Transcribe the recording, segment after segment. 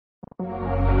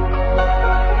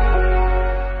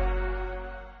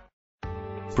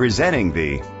Presenting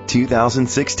the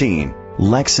 2016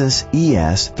 Lexus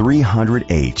ES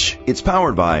 300h. It's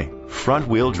powered by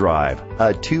front-wheel drive,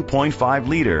 a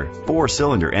 2.5-liter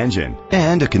 4-cylinder engine,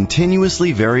 and a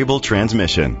continuously variable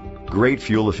transmission. Great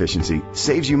fuel efficiency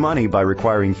saves you money by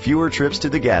requiring fewer trips to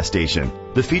the gas station.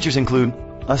 The features include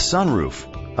a sunroof,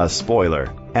 a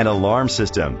spoiler, an alarm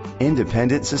system,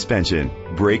 independent suspension,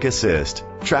 brake assist,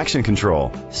 traction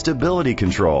control, stability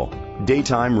control,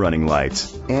 daytime running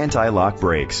lights, anti-lock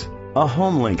brakes, a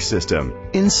home link system.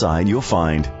 Inside you'll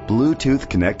find Bluetooth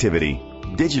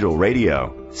connectivity, digital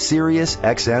radio, Sirius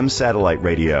XM satellite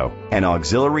radio, an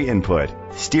auxiliary input,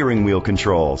 steering wheel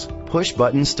controls, push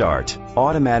button start,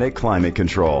 automatic climate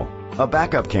control, a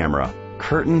backup camera,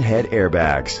 curtain head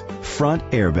airbags,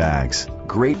 front airbags.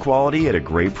 Great quality at a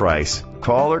great price.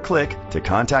 Call or click to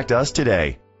contact us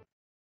today.